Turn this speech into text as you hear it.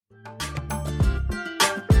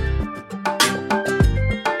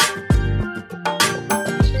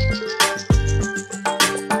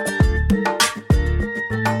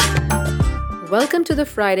Welcome to the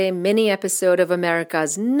Friday mini episode of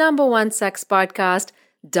America's #1 sex podcast,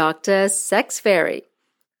 Dr. Sex Fairy.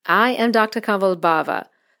 I am Dr. Kanwal Bava,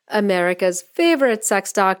 America's favorite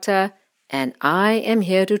sex doctor, and I am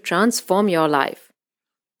here to transform your life.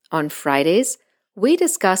 On Fridays, we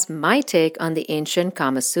discuss my take on the ancient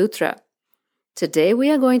Kama Sutra. Today,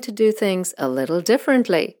 we are going to do things a little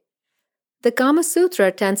differently. The Kama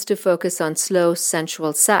Sutra tends to focus on slow,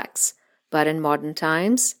 sensual sex, but in modern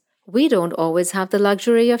times, we don't always have the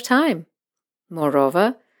luxury of time.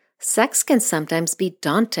 Moreover, sex can sometimes be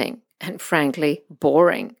daunting and, frankly,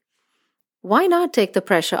 boring. Why not take the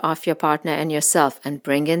pressure off your partner and yourself and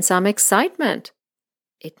bring in some excitement?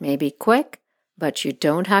 It may be quick, but you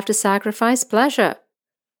don't have to sacrifice pleasure.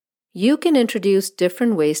 You can introduce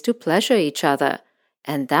different ways to pleasure each other,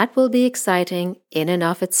 and that will be exciting in and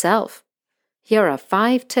of itself. Here are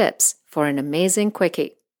 5 tips for an amazing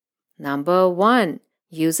quickie. Number 1.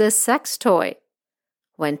 Use a sex toy.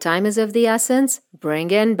 When time is of the essence,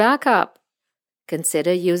 bring in backup.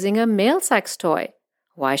 Consider using a male sex toy.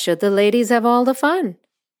 Why should the ladies have all the fun?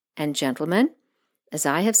 And gentlemen, as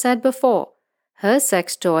I have said before, her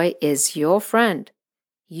sex toy is your friend.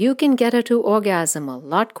 You can get her to orgasm a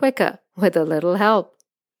lot quicker with a little help.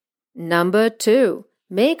 Number 2.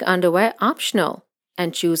 Make underwear optional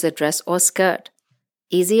and choose a dress or skirt.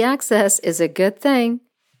 Easy access is a good thing.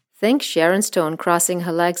 Think Sharon Stone crossing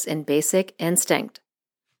her legs in Basic Instinct.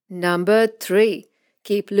 Number 3.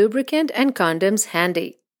 Keep lubricant and condoms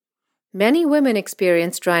handy. Many women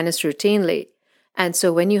experience dryness routinely, and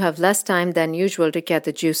so when you have less time than usual to get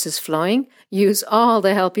the juices flowing, use all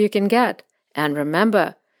the help you can get. And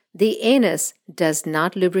remember, the anus does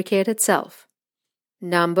not lubricate itself.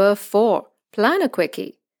 Number 4. Plan a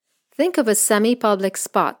quickie. Think of a semi-public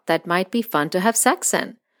spot that might be fun to have sex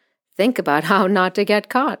in. Think about how not to get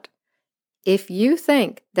caught. If you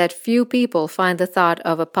think that few people find the thought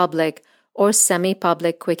of a public or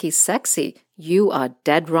semi-public quickie sexy, you are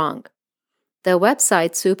dead wrong. The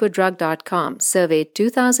website superdrug.com surveyed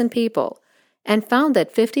 2,000 people and found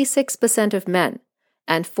that 56% of men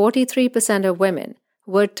and 43% of women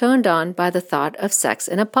were turned on by the thought of sex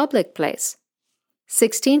in a public place.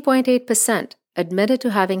 16.8% admitted to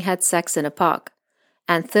having had sex in a park,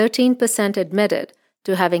 and 13% admitted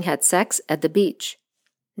to having had sex at the beach.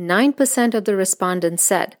 9% of the respondents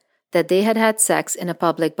said that they had had sex in a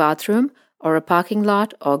public bathroom or a parking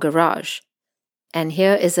lot or garage. And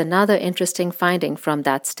here is another interesting finding from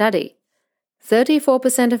that study.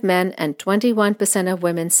 34% of men and 21% of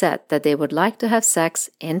women said that they would like to have sex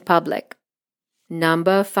in public.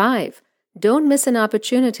 Number 5. Don't miss an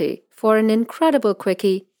opportunity for an incredible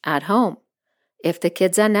quickie at home. If the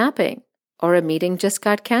kids are napping or a meeting just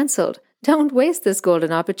got cancelled, don't waste this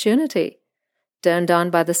golden opportunity. Turned on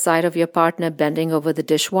by the sight of your partner bending over the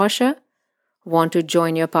dishwasher? Want to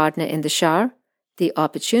join your partner in the shower? The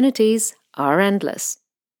opportunities are endless.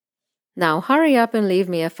 Now hurry up and leave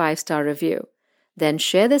me a 5-star review. Then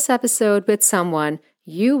share this episode with someone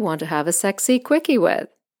you want to have a sexy quickie with.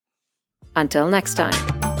 Until next time.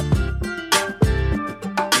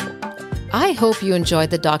 I hope you enjoyed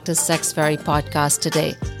the Dr. Sex Fairy podcast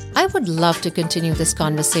today. I would love to continue this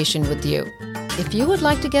conversation with you. If you would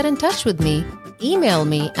like to get in touch with me, email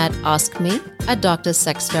me at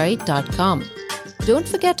askme@drsexfairy.com. Don't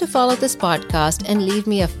forget to follow this podcast and leave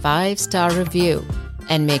me a 5-star review.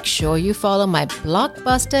 And make sure you follow my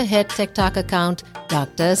blockbuster hit TikTok account,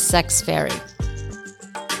 Dr. Sex Fairy.